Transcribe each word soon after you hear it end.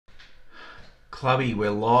Clubby, we're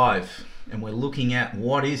live and we're looking at,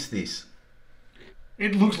 what is this?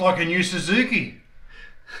 It looks like a new Suzuki.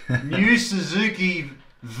 New Suzuki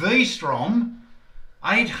Vstrom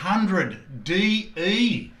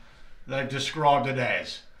 800DE, they've described it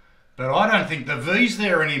as. But I don't think the V's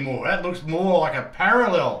there anymore. That looks more like a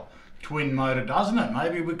parallel twin motor, doesn't it?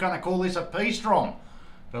 Maybe we're going to call this a P-Strom.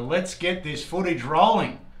 But let's get this footage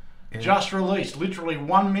rolling. Yeah. Just released literally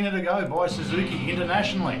 1 minute ago by Suzuki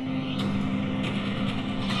internationally.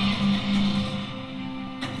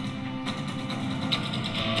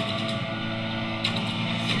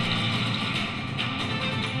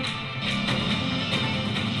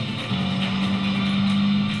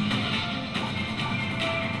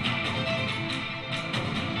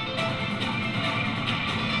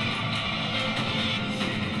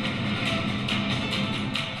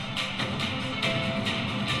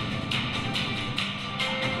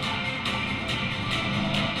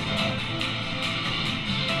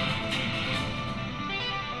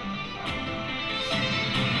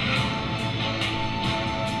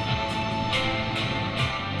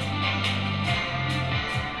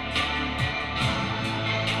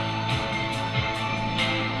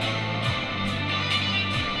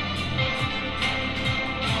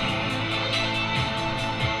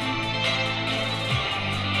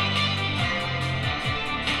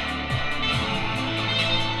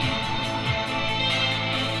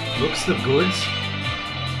 Looks the goods.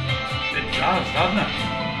 It does, doesn't it?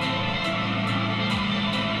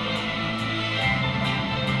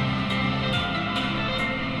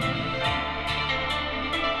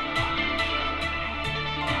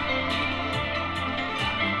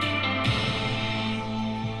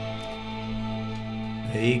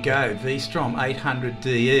 There you go, Vstrom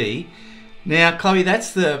 800DE. Now, Chloe,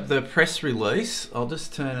 that's the press release. I'll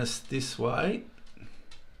just turn us this way.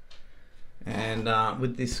 And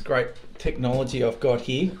with this great technology I've got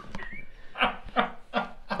here.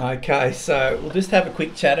 Okay, so we'll just have a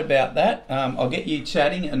quick chat about that. I'll get you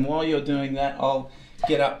chatting, and while you're doing that, I'll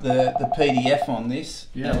get up the PDF on this.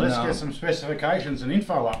 Yeah, and, let's get some specifications and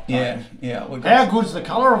info up. Yeah. How good's the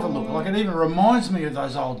colour of it look? Like, it even reminds me of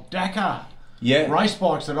those old Dakar race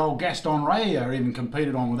bikes that old Gaston Raya even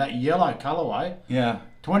competed on with that yellow colourway. Yeah.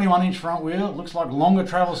 21-inch front wheel. Looks like longer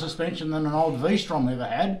travel suspension than an old V-Strom ever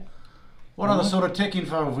had. What other sort of tech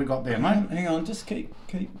info have we got there, mate? Hang on, just keep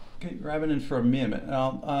grabbing it for a minute.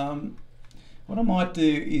 What I might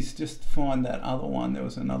do is just find that other one. There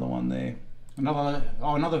was another one there.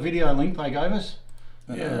 Another video link they gave us?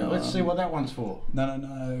 Yeah, let's see what that one's for.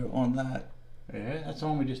 No, on that. Yeah, that's the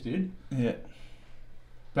one we just did. Yeah.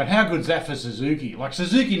 But how good's that for Suzuki? Like,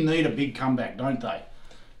 Suzuki need a big comeback, don't they?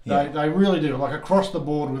 Yeah. They really do, like across the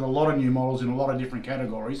board with a lot of new models in a lot of different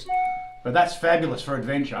categories. But that's fabulous for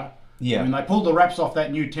adventure. Yeah. I mean, they pulled the wraps off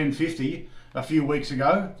that new 1050 a few weeks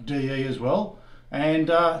ago, DE as well. And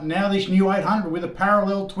now this new 800 with a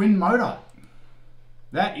parallel twin motor.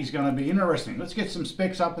 That is going to be interesting. Let's get some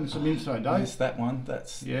specs up and some info, Dave. Yes, that one.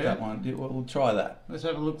 That one. We'll try that. Let's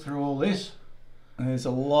have a look through all this. There's a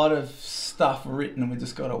lot of stuff written, and we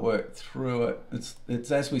just got to work through it. It's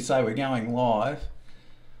as we say, we're going live.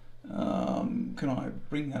 Can I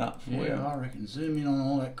bring that up for you? Yeah, I reckon. Zoom in on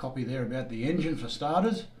all that copy there about the engine for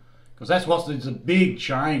starters. Because that's it's a big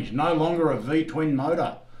change. No longer a V-twin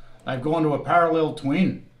motor. They've gone to a parallel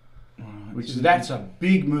twin. Right, that's a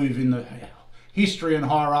big move in the history and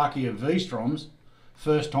hierarchy of V-Stroms.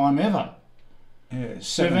 First time ever. Yeah,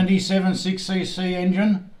 77 6cc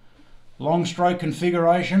engine. Long stroke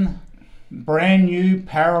configuration. Brand new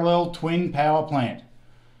parallel twin power plant.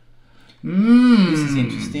 This is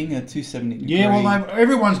interesting, a 270 degree. Yeah, well,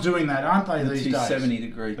 everyone's doing that, aren't they, these days? 270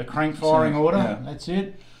 degree. The crank firing order, yeah. That's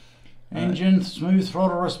it. Engine, smooth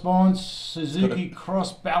throttle response, Suzuki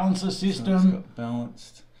cross balancer system. It's got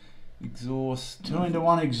balanced exhaust.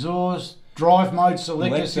 2-into-1 exhaust, drive mode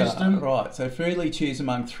selector system. Right, so freely choose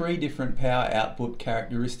among 3 different power output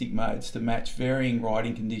characteristic modes to match varying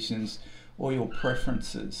riding conditions or your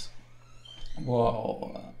preferences.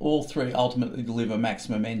 While all 3 ultimately deliver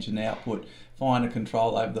maximum engine output, finer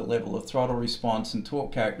control over the level of throttle response and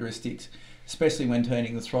torque characteristics, especially when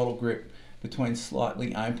turning the throttle grip between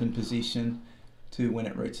slightly open position to when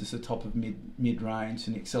it reaches the top of mid-range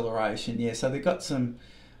and acceleration. Yeah, so they've got some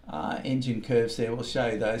engine curves there. We'll show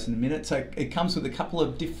you those in a minute. So it comes with a couple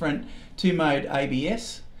of different 2-mode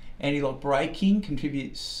ABS. Anti-lock braking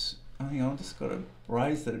contributes... hang on, I've just got to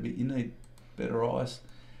raise that a bit. You need better eyes.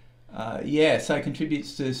 Yeah, so it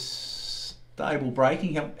contributes to stable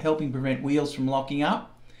braking, helping prevent wheels from locking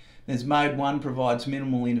up. There's mode 1 provides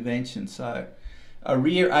minimal intervention, so a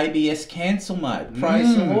rear ABS cancel mode.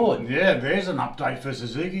 Praise the Lord. Yeah, there's an update for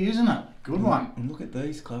Suzuki, isn't it? Good one. And look at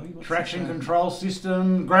these, Chloe. What's Traction this, control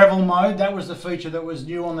system, gravel mode. That was the feature that was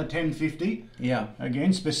new on the 1050. Yeah.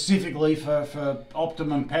 Again, specifically for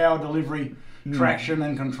optimum power delivery, traction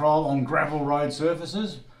and control on gravel road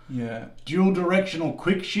surfaces. Yeah. Dual directional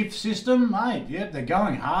quick shift system, mate. Yep, they're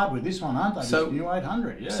going hard with this one, aren't they? So, this new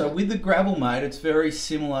 800. Yeah. So with the gravel mode, it's very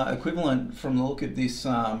similar, equivalent from the look at this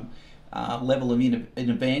level of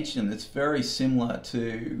intervention. It's very similar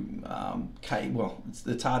to well,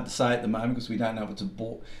 it's hard to say at the moment because we don't know if it's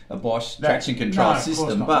a Bosch traction control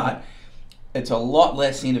system, but it's a lot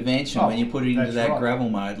less intervention when you put it into that gravel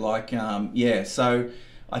mode. Like, yeah, so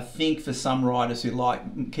I think for some riders who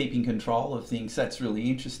like keeping control of things, that's really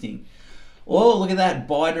interesting. Oh, look at that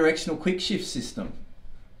bi-directional quick shift system.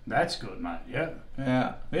 That's good, mate. Yeah.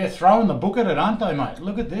 Yeah. They're throwing the book at it, aren't they, mate?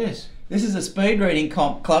 Look at this. This is a speed reading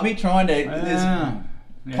comp, Clubby, trying to... There's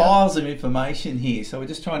piles of information here, so we're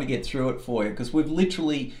just trying to get through it for you because we've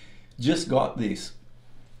literally just got this.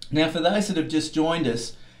 Now, for those that have just joined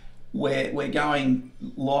us, we're going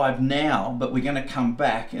live now, but we're going to come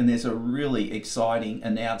back and there's a really exciting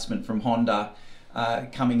announcement from Honda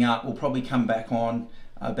coming up. We'll probably come back on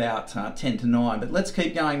about 10 to 9, but let's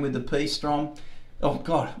keep going with the Vstrom. Oh,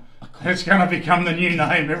 God. It's going to become the new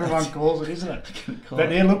name everyone calls it, isn't it? But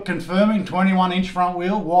there, look, confirming 21-inch front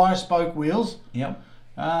wheel, wire spoke wheels. Yep.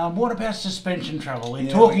 What about suspension travel? They're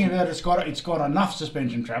talking about it's got enough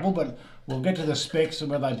suspension travel, but we'll get to the specs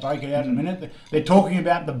where they break it out in a minute. They're talking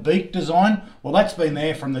about the beak design. Well, that's been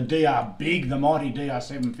there from the DR Big, the mighty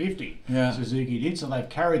DR750. Yeah. Suzuki did, so they've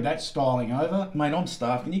carried that styling over. Mate, I'm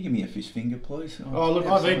starved. Can you give me a fish finger, please? Oh, look,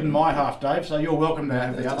 I've eaten my half, Dave, so you're welcome to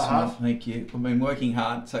have the other half. Thank you. I've been working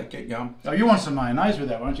hard, so get going. Oh, you want some mayonnaise with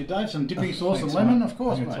that, won't you, Dave? Some dipping sauce and lemon? Mate. Of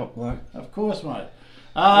course, mate. Top bloke. Of course, mate.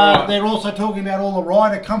 Right. They're also talking about all the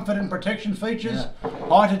rider comfort and protection features,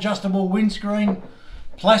 height adjustable windscreen,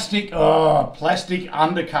 plastic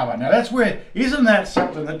undercover. Now that's where, isn't that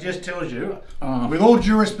something that just tells you, with all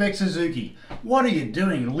due respect Suzuki, what are you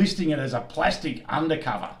doing listing it as a plastic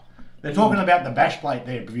undercover? They're talking about the bash plate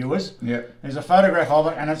there, viewers. Yeah. There's a photograph of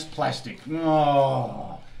it and it's plastic.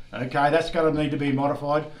 Oh, okay, that's going to need to be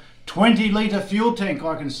modified. 20-litre fuel tank,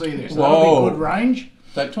 I can see there. So that'll be good range.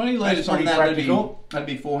 So 20 litres on that, that'd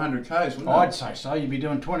be 400 k's, wouldn't it? I'd say so. You'd be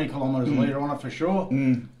doing 20 kilometres a litre on it for sure.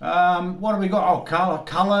 What have we got? Oh, colour,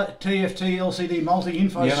 TFT, LCD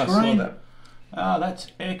multi-info screen. I saw that. Oh, that's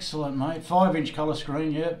excellent, mate. 5-inch colour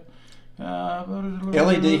screen, yep.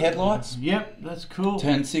 LED headlights. Yep, that's cool.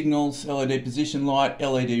 Turn signals, LED position light,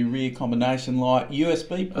 LED rear combination light,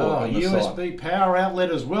 USB port on the USB side. power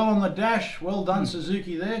outlet as well on the dash. Well done,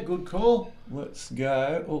 Suzuki there. Good call. Let's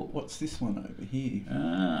go. Oh, what's this one over here?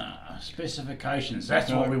 Specifications.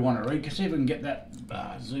 That's what we want to read. See if we can get that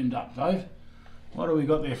zoomed up, Dave. What do we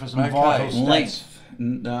got there for some vital stats? Length.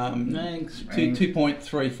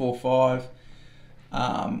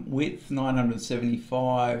 2.345. Width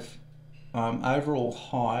 975. Overall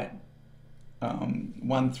height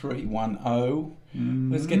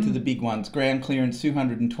 1310. Let's get to the big ones. Ground clearance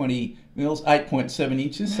 220 mils, 8.7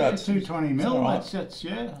 inches. So it's 220 mil. Right.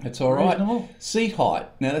 That's all right. Reasonable. Seat height.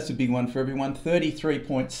 Now that's a big one for everyone.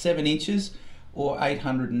 33.7 inches or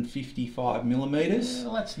 855 millimeters.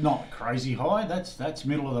 Well, that's not crazy high. That's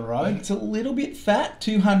middle of the road. It's a little bit fat.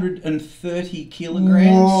 230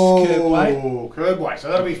 kilograms curb weight. Oh, curb weight. So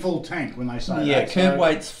that'll be full tank when they say that. Yeah, curb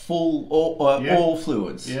weight's full, all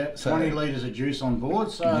fluids. Yeah, 20 litres of juice on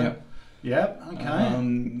board. So, yep, okay.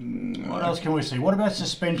 What else can we see? What about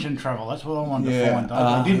suspension travel? That's what I wanted to find.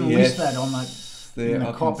 They didn't list that on the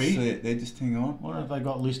copy. They're just hang on. What have they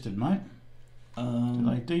got listed, mate? Do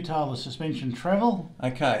they detail the suspension travel?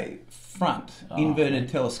 Okay, front inverted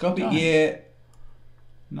telescopic. No. Yeah.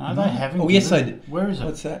 No, they haven't. Oh, yes, they did. Where is it?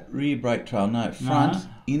 What's that? Rear brake trail. No, front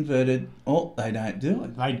inverted. Oh, they don't do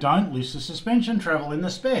it. They don't list the suspension travel in the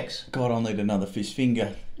specs. God, I'll need another fish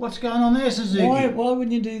finger. What's going on there, Suzuki? Why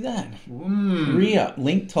wouldn't you do that? Rear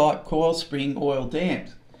link type coil spring oil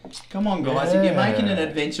damped. Come on, guys. If you're making an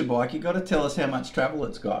adventure bike, you've got to tell us how much travel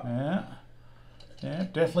it's got. Yeah,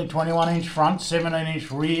 definitely 21-inch front,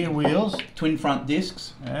 17-inch rear wheels. Twin front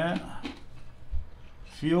discs. Yeah.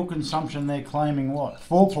 Fuel consumption, they're claiming what?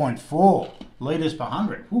 4.4 litres per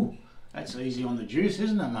 100. Ooh, that's easy on the juice,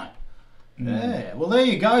 isn't it, mate? Yeah. Well, there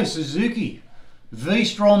you go, Suzuki.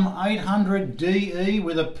 Vstrom 800 DE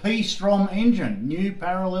with a Vstrom engine. New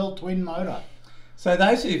parallel twin motor. So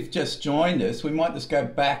those who've just joined us, we might just go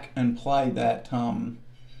back and play that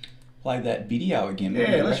video again.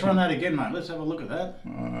 Yeah, let's run that again, mate. Let's have a look at that.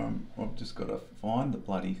 I've just got to find the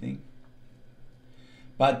bloody thing.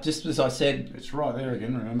 But just as I said, It's right there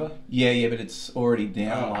again, remember? yeah, but it's already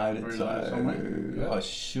downloaded, reloaded somewhere. so Yep. I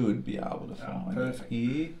should be able to find it perfect.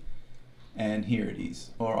 here. And here it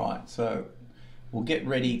is. All right, so we'll get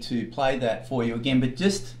ready to play that for you again. But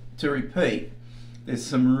just to repeat, there's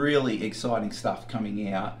some really exciting stuff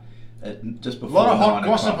coming out just before. A lot of hot 9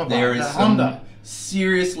 gossip o'clock. about There the is some Honda.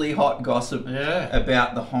 seriously hot gossip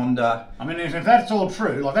about the Honda. I mean, if that's all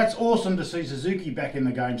true, like that's awesome to see Suzuki back in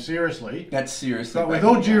the game, seriously. That's seriously. But with back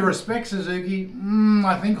all in the due game. respect, Suzuki,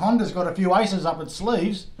 I think Honda's got a few aces up its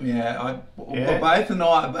sleeves. Yeah, Yeah. both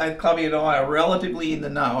Clubby and I are relatively in the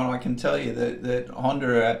know, and I can tell you that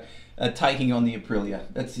Honda are taking on the Aprilia.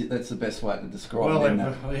 That's the best way to describe Well, it.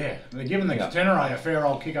 they're giving the Yeah. Tenere a fair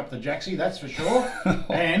old kick up the jacksie, that's for sure.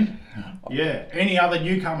 And any other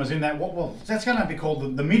newcomers in that? Well, that's going to be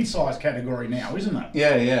called the mid-size category now, isn't it?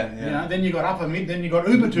 Yeah. You know, then you got upper mid, then you got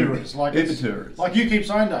Uber tourers. Like Uber tourers. Like you keep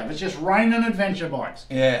saying, Dave, it's just raining adventure bikes.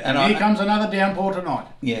 Yeah, and Here comes another downpour tonight.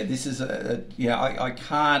 Yeah, this is I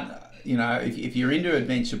can't. You know, if you're into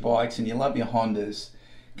adventure bikes and you love your Hondas,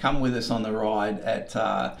 come with us on the ride at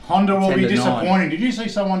Honda will 10 be to 9. disappointing. Did you see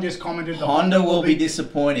someone just commented? The Honda will be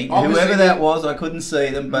disappointing. Obviously Whoever that was, I couldn't see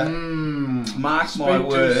them, but mark speak my too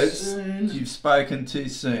words, soon. you've spoken too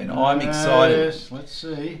soon. I'm excited. Yes, let's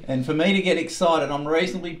see. And for me to get excited, I'm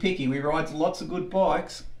reasonably picky. We ride lots of good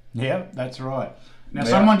bikes. Yep, that's right. Now, Yeah.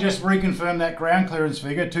 someone just reconfirmed that ground clearance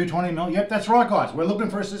figure, 220 mil. Yep, that's right, guys. We're looking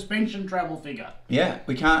for a suspension travel figure. Yeah,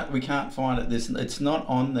 we can't find it. It's not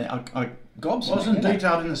on there. Gobsmacked, Wasn't isn't it?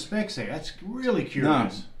 detailed in the specs there. That's really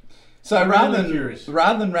curious. So Really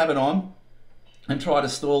rather than rabbit on and try to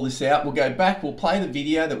stall this out, we'll go back. We'll play the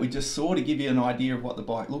video that we just saw to give you an idea of what the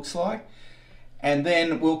bike looks like, and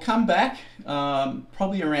then we'll come back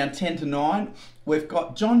probably around 10 to 9. We've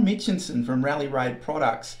got John Mitchinson from Rally Raid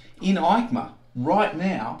Products in EICMA right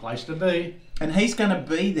now, Place to be. and he's going to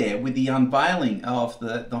be there with the unveiling of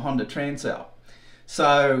the Honda Transalp.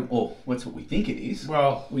 So, or that's what we think it is.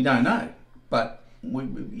 Well, We don't know, but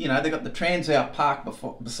they've got the Transalp parked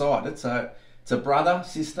beside it, so it's a brother,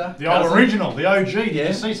 sister, the old cousin. original, the OG. Did Yeah.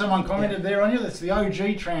 you see someone commented there on you? That's the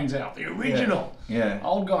OG Transalp, the original. Yeah.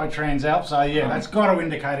 Old guy Transalp. So, yeah, that's got to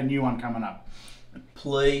indicate a new one coming up.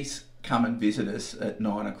 Please come and visit us at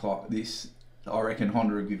 9 o'clock. I reckon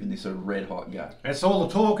Honda are giving this a red hot go. That's all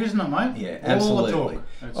the talk, isn't it, mate? Yeah, all absolutely. The talk.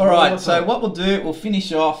 That's All right, the so talk. what we'll do, we'll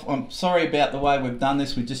finish off. I'm sorry about the way we've done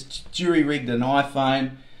this. We just jury-rigged an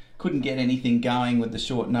iPhone. Couldn't get anything going with the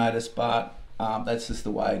short notice, but that's just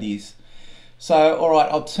the way it is. So, all right,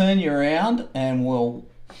 I'll turn you around and we'll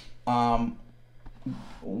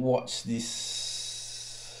watch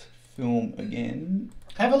this film again.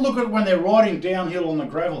 Have a look at when they're riding downhill on the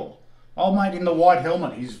gravel. Old mate in the white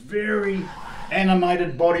helmet. He's very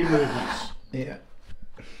animated body movements. Yeah.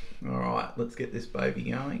 All right, let's get this baby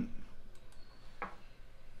going.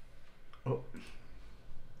 Oh.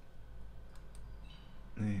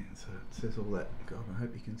 Yeah, so it says all that. God, I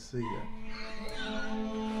hope you can see that.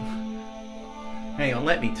 Hang on,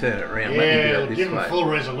 let me turn it around. Let me do it give this him way. full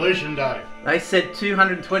resolution, Dave. They said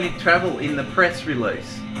 220 travel in the press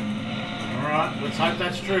release. All right, let's hope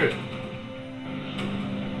that's true.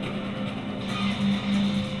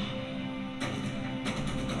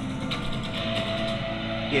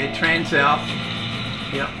 Yeah, Transalp.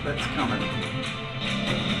 Yep, that's coming.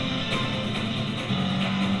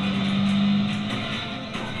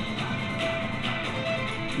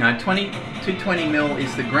 No, 220 mil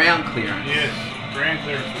is the ground clearance. Yes, grand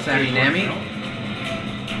clearance. for Sammy 220 Nami. mil.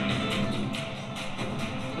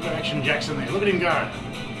 Look at Action Jackson there. Look at him go.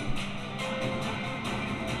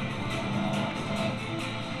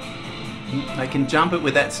 They can jump it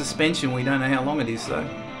with that suspension. We don't know how long it is though.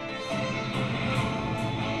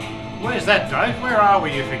 Where's that, Dave? Where are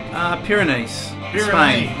we, you think? Pyrenees, Spain.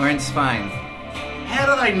 Pyrenees. We're in Spain.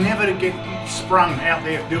 How do they never get sprung out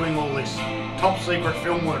there doing all this top secret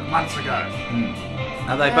film work months ago?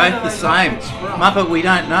 Are they How both do the they same? not get sprung? Muppet, we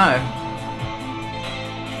don't know.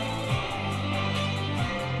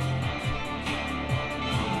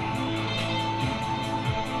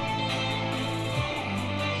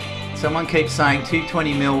 Someone keeps saying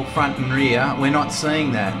 220 mil front and rear. We're not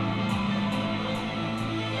seeing that.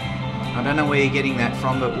 I don't know where you're getting that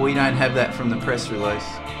from, but we don't have that from the press release.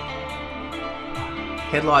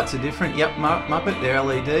 Headlights are different. Yep, Muppet, they're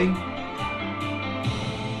LED.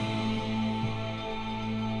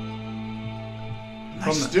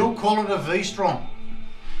 They still call it a Vstrom.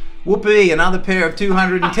 Whoopee, another pair of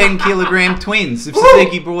 210 kilogram twins. If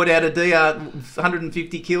Suzuki brought out a DR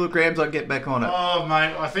 150 kilograms, I'd get back on it. Oh,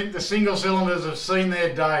 mate, I think the single cylinders have seen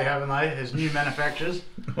their day, haven't they, as new manufacturers?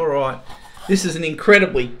 All right. This is an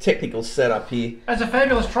incredibly technical setup here. That's a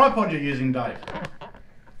fabulous tripod you're using, Dave.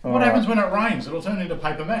 What Alright. happens when it rains? It'll turn into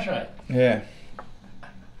paper mache. Yeah.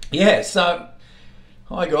 Yeah, so,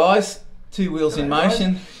 hi guys. Two wheels in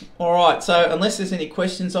motion. Alright, so unless there's any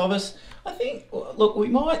questions of us, I think, look,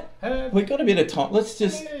 we've got a bit of time. Let's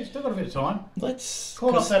just... Yeah, still got a bit of time. Let's...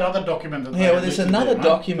 Call up that other document. That Yeah, well, there's another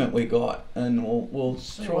document we got, and we'll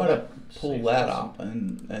try to pull see that if up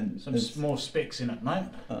and some more specs in it, mate.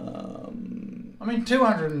 um, I mean,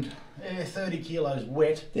 230 kilos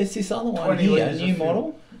wet. there's this other one 20 here, a litres of new fuel.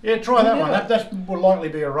 model. Yeah, try that Yeah. one. That will likely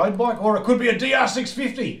be a road bike, or it could be a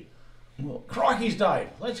DR650. Well, Crikey's, Dave.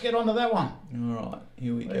 Let's get onto that one. all right,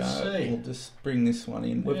 here we Let's go. see. We'll just bring this one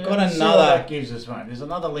in. We've Yeah, got let's see what another that gives us, mate. There's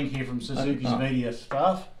another link here from Suzuki's media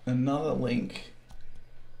staff. link.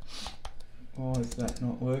 Why is that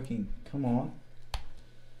not working? Come on,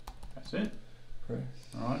 That's it. press.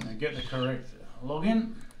 All right, now get the correct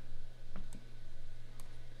login.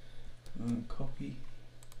 Copy.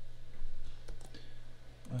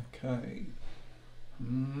 Okay,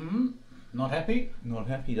 Not happy? not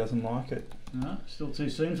happy. Doesn't like it. No, still too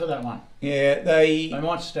soon for that one. Yeah, They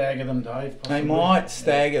might stagger them, Dave. They Possibly. might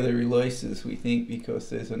stagger the releases, we think, because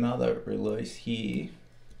there's another release here.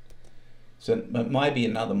 So it may be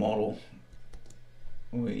another model.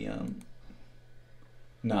 We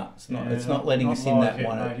no, it's not. Yeah, it's not not- letting not us in that live yet,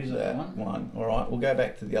 one. mate, is it, That that one. All right, we'll go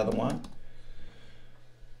back to the other one.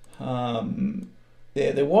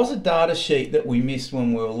 There was a data sheet that we missed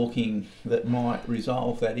when we were looking that might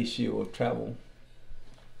resolve that issue of travel.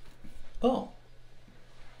 Oh,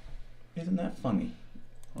 isn't that funny?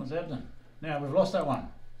 What's happening? Now we've lost that one.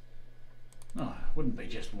 No, it wouldn't be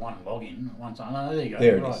just one login at one time. No, there you go.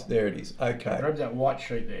 There it right. is. There it is. Okay. Grab that white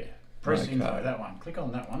sheet there. Press Okay. info, that one. Click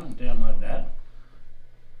on that one and download that.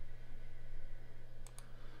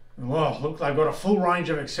 Well, look, they've got a full range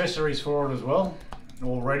of accessories for it as well,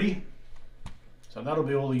 already. So that'll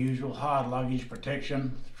be all the usual hard luggage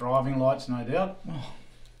protection, driving lights, no doubt. Oh.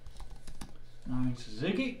 Knowing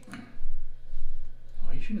Suzuki.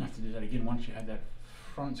 Oh, you shouldn't have to do that again once you have that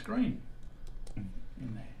front screen in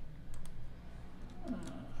there.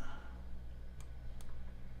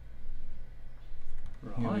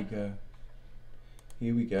 Here we Right. go.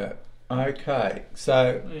 Here we go. Okay,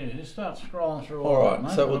 so Yeah, just start scrolling through all all right, that,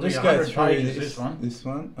 mate. so we'll It'll be just go 100 through pages, this one. This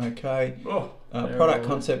one, okay. Oh, there it Product is.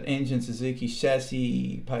 concept, engine, Suzuki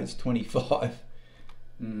chassis, page 25.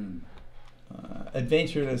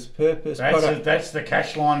 Adventurous purpose. That's the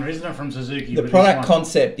cash line, isn't it, from Suzuki? The with product this one?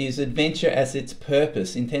 concept is adventure as its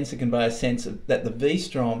purpose, intends to convey a sense of that the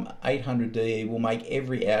Vstrom 800DE will make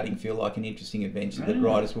every outing feel like an interesting adventure that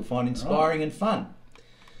riders will find inspiring and fun.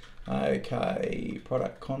 Okay,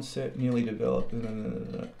 product concept, newly developed.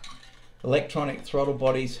 Electronic throttle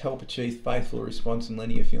bodies help achieve faithful response and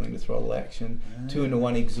linear feeling to throttle action.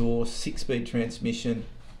 2-in-1 exhaust, 6-speed transmission.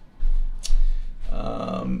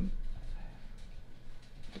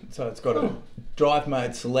 So it's got a drive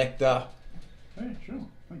mode selector. Yeah, sure.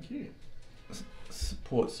 Thank you.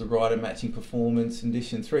 Supports the rider matching performance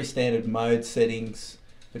condition. 3 standard mode settings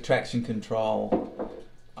for traction control.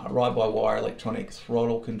 Ride-by-wire electronic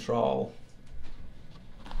throttle control.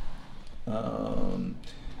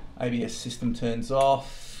 ABS system turns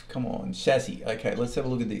off. Come on, chassis. Okay, let's have a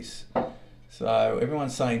look at this. So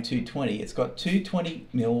everyone's saying 220. It's got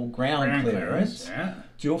 220mm ground clearance. Yeah.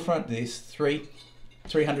 Dual front disc,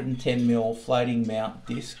 310mm floating mount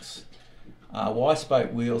discs.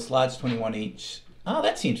 Y-spoke wheels, large 21-inch. Oh,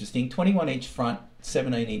 that's interesting. 21-inch front,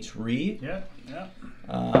 17-inch rear. Yeah,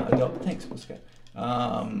 yeah. Thanks, Bosco.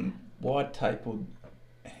 Wide tapered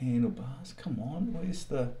handlebars. Come on, where's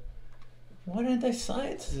the... Why don't they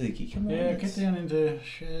say it, Suzuki? Come on. Yeah, get down into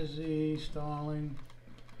chassis styling.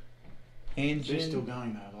 Engine. They're still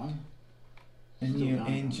going though, one. And Still new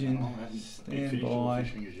going. engine. Oh, I haven't finished all the Standby.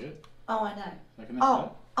 fish fingers yet. Oh, I know. Reckon that's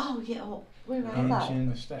Oh, yeah. Oh, where are that? they? Engine.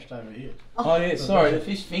 They're stashed over here. Oh yeah, sorry, the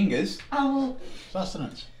fish fingers. Oh,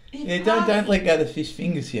 Sustenance. Yeah, don't let go of the fish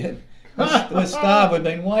fingers yet. We're starved. We've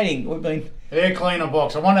been waiting. We've been. Air cleaner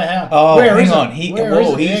box. I wonder how. Oh, where hang is on. it? Where is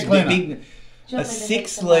it, the Here's air the cleaner? big. A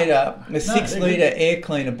 6 litre, air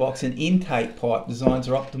cleaner box and intake pipe designs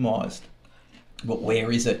are optimised. But where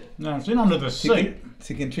is it? No, it's in under the seat.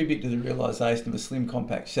 To contribute to the realisation of a slim,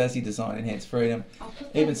 compact chassis design, enhanced freedom.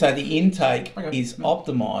 Even so, the intake is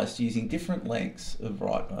optimised using different lengths of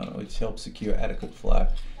right burner, which helps secure adequate flow.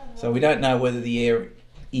 So we don't know whether the air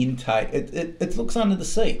intake. It looks under the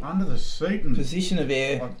seat. Under the seat and Position of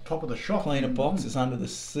air on top of the shop. cleaner box is under the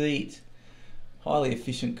seat. Highly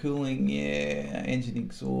efficient cooling, yeah. Engine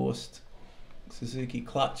exhaust. Suzuki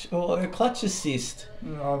clutch. Oh, a clutch assist.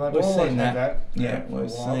 Oh, they've We've always seen had that. that. Yeah, for a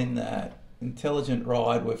we've while. seen that. intelligent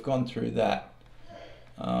ride. We've gone through that.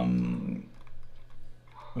 Well,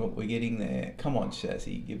 we're getting there. Come on,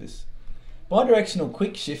 chassis, give us bi-directional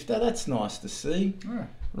quick shifter. That's nice to see. Yeah.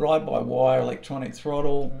 Ride by wire, electronic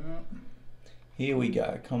throttle. Here we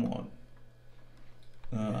go. Come on.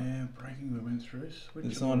 Yeah, braking we went through.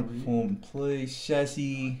 Design to perform, please.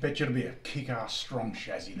 Chassis. Bet you it'll be a kick-ass strong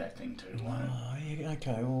chassis, that thing too, won't it? Oh, yeah,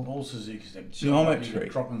 okay. Well, All Suzuki's have Geometry.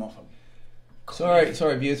 drop them off a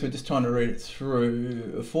sorry, viewers. We're just trying to read it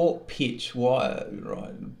through. A fork pitch wire,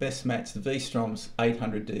 right? Best match the Vstrom's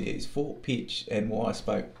 800 DEs. Fork pitch and wire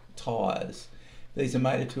spoke tyres. These are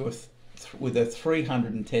mated to with a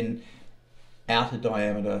 310 outer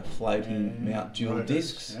diameter floating mount dual motors,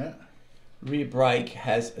 discs. Yeah. Rear brake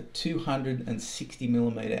has a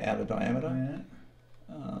 260mm outer diameter.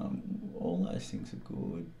 Yeah. All those things are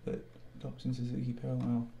good, but adoption Suzuki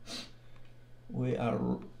parallel. We are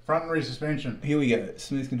Front and rear suspension. here. We go.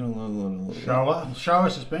 Smooth control. Shower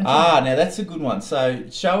suspension. Now that's a good one. So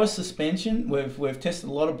shower suspension. We've tested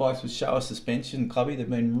a lot of bikes with shower suspension, clubby. They've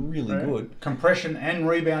been really good. Compression and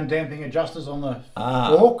rebound damping adjusters on the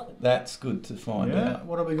fork. That's good to find out.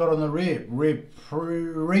 What have we got on the rear?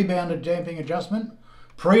 Rebounded damping adjustment.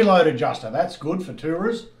 Preload adjuster. That's good for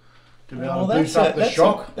tourers to be able to boost up the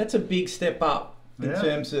shock. That's a big step up in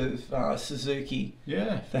terms of Suzuki.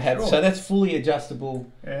 Yeah. To have. Sure. So that's fully adjustable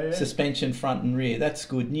Yeah. suspension front and rear. That's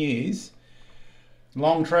good news.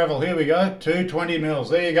 Long travel. Here we go. 220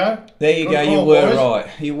 mils. There you go. There you Good go. call, You were boys. right.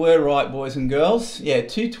 You were right, boys and girls. Yeah,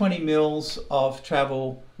 220 mils of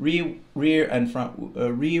travel, rear and front,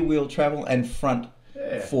 rear wheel travel and front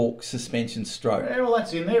fork suspension stroke. Yeah, well,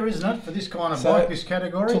 that's in there, isn't it, for this kind of So, bike, this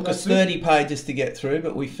category? Took us 30 pages to get through,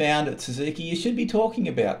 but we found at Suzuki you should be talking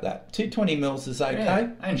about that. 220 mils is okay. Yeah.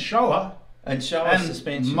 And shower. And shower And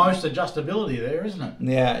suspension. most adjustability there, isn't it?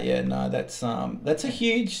 Yeah, no, that's a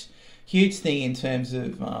huge thing in terms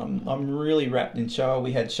of I'm really wrapped in shower.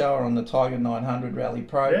 We had shower on the Tiger 900 Rally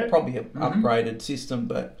Pro, probably an upgraded system,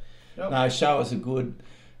 but no, shower's a good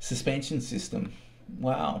suspension system.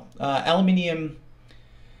 Wow, aluminium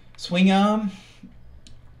swing arm,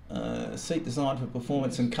 seat designed for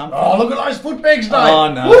performance and comfort. Oh, look at those foot pegs, Dave.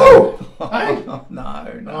 Oh no! Woo! Hey?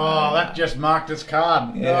 No. Oh, that just marked its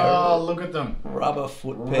card. Yeah. Oh, look at them. Rubber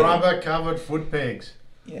foot peg. Rubber covered foot pegs.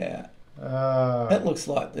 Yeah. That looks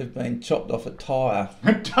like they've been chopped off a tyre.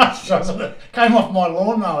 It does, doesn't it? Came off my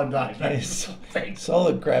lawnmower, Dave. Yes.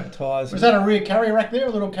 Solid grab tyres. Was that a rear carry rack there?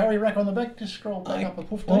 A little carry rack on the back? Just scroll back up a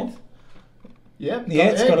poof teeth. Yep. Yeah,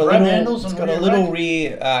 it's got a grab little. handles It's and got a rear little rack.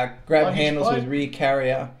 rear grab Luggage handles plate. with rear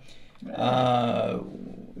carrier.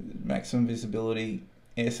 Maximum visibility.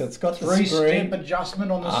 Yeah, so it's got the Three-step screen.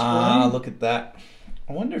 adjustment on the screen. Look at that.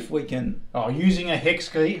 I wonder if we can. Oh, using a hex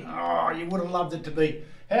key. Oh, you would have loved it to be.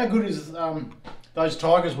 How good is those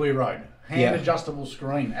Tigers we rode? Hand adjustable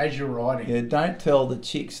screen as you're riding. Yeah, don't tell the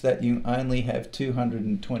chicks that you only have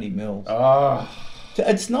 220 mils. Oh,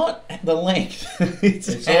 It's not the length.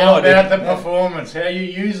 it's all how about the performance. How you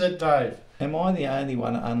use it, Dave. Am I the only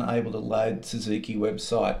one unable to load Suzuki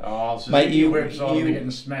website? Oh, Suzuki Mate, website will be getting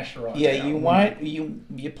smashed right Yeah, now, you won't it? won't.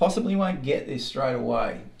 You possibly won't get this straight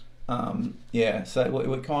away. Yeah, so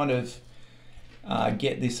we kind of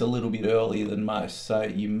get this a little bit earlier than most, so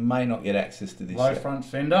you may not get access to this. Low yet. front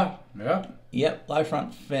fender. Yeah. Yep, low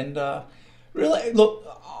front fender. Really, look,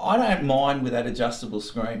 I don't mind with that adjustable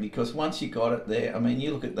screen because once you got it there, I mean,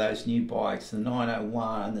 you look at those new bikes, the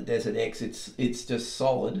 901, the Desert X, it's just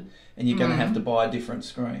solid, and you're going to have to buy a different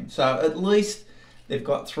screen. So at least they've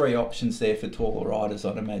got 3 options there for taller riders,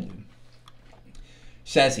 I'd imagine.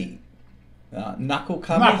 Chassis, knuckle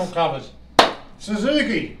covers. Knuckle covers.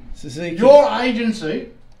 Suzuki. Suzuki. Your agency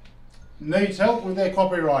needs help with their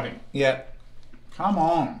copywriting. Yeah. Come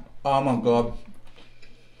on. Oh my God.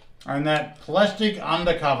 And that plastic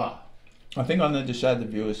undercover. I think I need to show the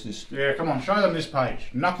viewers this. Yeah, come on, show them this page.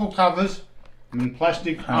 Knuckle covers and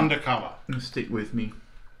plastic undercover. Stick with me.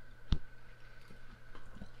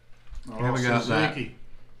 Oh, How we go with that? Suzuki.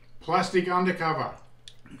 Plastic undercover.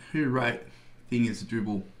 Who wrote thing is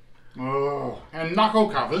dribble? Oh, and knuckle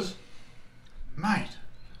covers. Mate.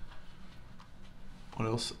 What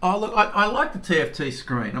else? Oh look, I like the TFT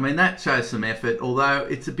screen. I mean that shows some effort, although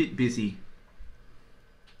it's a bit busy.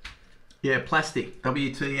 Yeah, plastic.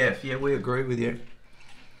 WTF. Yeah, we agree with you.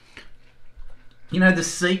 You know, the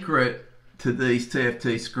secret to these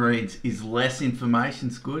TFT screens is less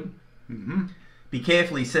information's good. Be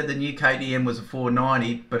careful, he said the new KTM was a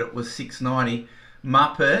 490, but it was 690.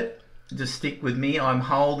 Muppet, just stick with me. I'm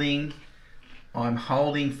holding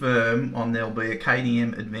firm on there'll be a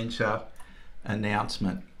KTM adventure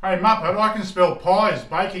announcement. Hey Muppet, I can spell pies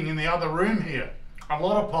baking in the other room here. A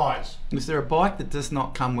lot of pies. Is there a bike that does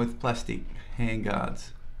not come with plastic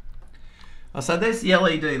handguards? Oh, so there's the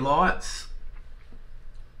LED lights.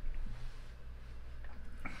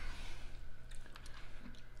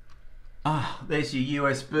 Ah, there's your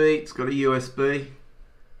USB. It's got a USB.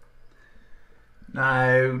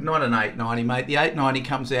 No, not an 890, mate. The 890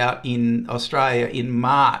 comes out in Australia in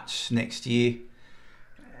March next year.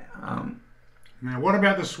 Now, what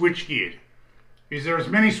about the switch gear? Is there as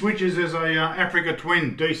many switches as a Africa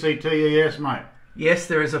Twin DCTES, mate? Yes,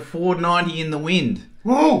 there is a 490 in the wind.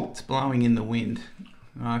 Whoa! It's blowing in the wind.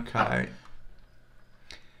 Okay.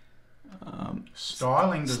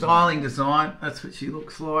 Styling design. Styling design. That's what she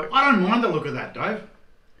looks like. I don't mind the look of that, Dave.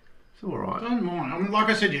 It's all right. I don't mind. I mean, like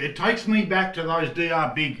I said, it takes me back to those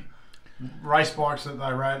DR big race bikes that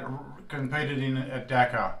they competed in at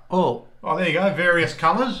Dakar. Oh, there you go. Various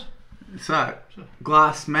colours. so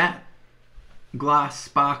glass matte, glass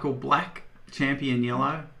sparkle black, champion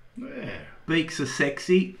yellow. Yeah. Beaks are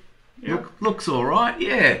sexy. Yep. Looks all right.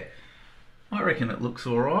 Yeah, I reckon it looks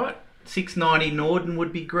all right. 690 Norden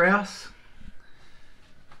would be grouse.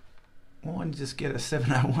 Why didn't you just get a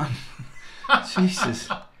 701? Jesus.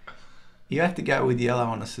 You have to go with yellow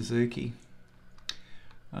on a Suzuki.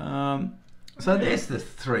 So there's the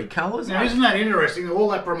three colours. Now, isn't that interesting? All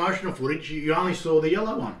that promotional footage, you only saw the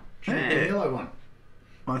yellow one. Yeah. The yellow one.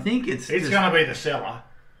 I think it's going to be the seller.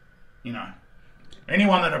 You know,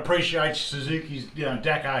 anyone that appreciates Suzuki's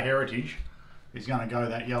Dakar heritage is going to go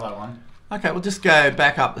that yellow one. Okay, we'll just go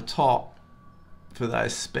back up the top for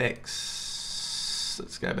those specs.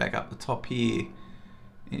 Let's go back up the top here.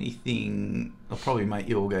 Anything, I'll probably make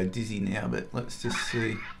you all go dizzy now, but let's just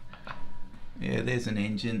see. Yeah, there's an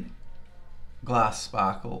engine. Glass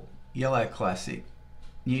sparkle. Yellow classic.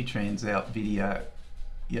 New trans out video.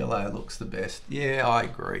 Yellow looks the best. Yeah, I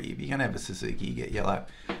agree. If you're going to have a Suzuki, you get yellow.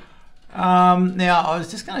 Now, I was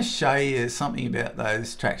just going to show you something about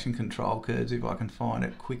those traction control curves, if I can find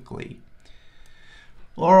it quickly.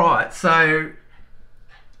 Alright, so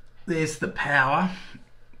there's the power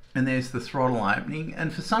and there's the throttle opening,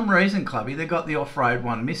 and for some reason, Clubby, they got the off-road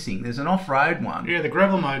one missing. There's an off-road one. Yeah, the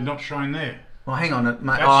gravel mode not shown there. Oh, hang on,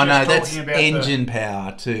 mate. That's Oh no, just that's talking about engine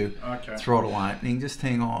power to Okay. throttle opening. Just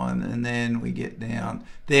hang on, and then we get down.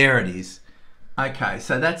 There it is. Okay,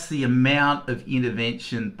 so that's the amount of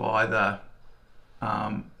intervention by the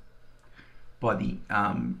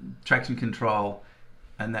traction control,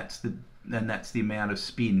 and that's the amount of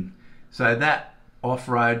spin. So that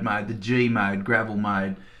off-road mode, the G mode, gravel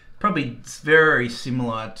mode, probably very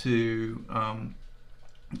similar to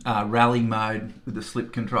rally mode with the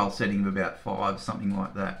slip control setting of about 5, something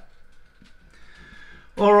like that.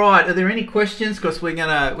 All right, are there any questions? Because we're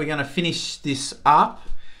gonna finish this up,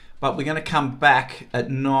 but we're gonna come back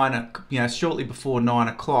at 9, shortly before 9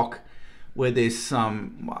 o'clock, where there's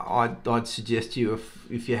some. I'd suggest you,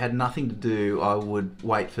 if you had nothing to do, I would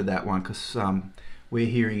wait for that one, because we're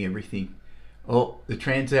hearing everything. Oh, the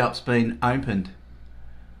Transalp's been opened,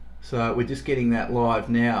 so we're just getting that live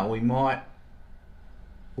now. We might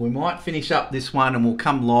finish up this one and we'll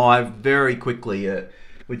come live very quickly.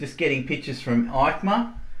 We're just getting pictures from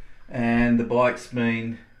EICMA, and the bike's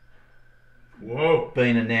been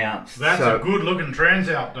announced. That's a good looking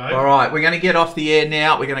Transalp, Dave. All right, we're going to get off the air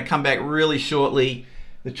now. We're going to come back really shortly.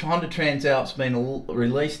 The Honda Transalp's been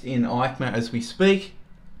released in EICMA as we speak.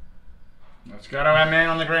 Let's go to our man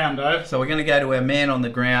on the ground, Dave. So we're going to go to our man on the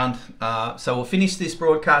ground. So we'll finish this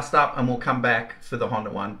broadcast up and we'll come back for the Honda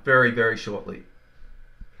one very, very shortly.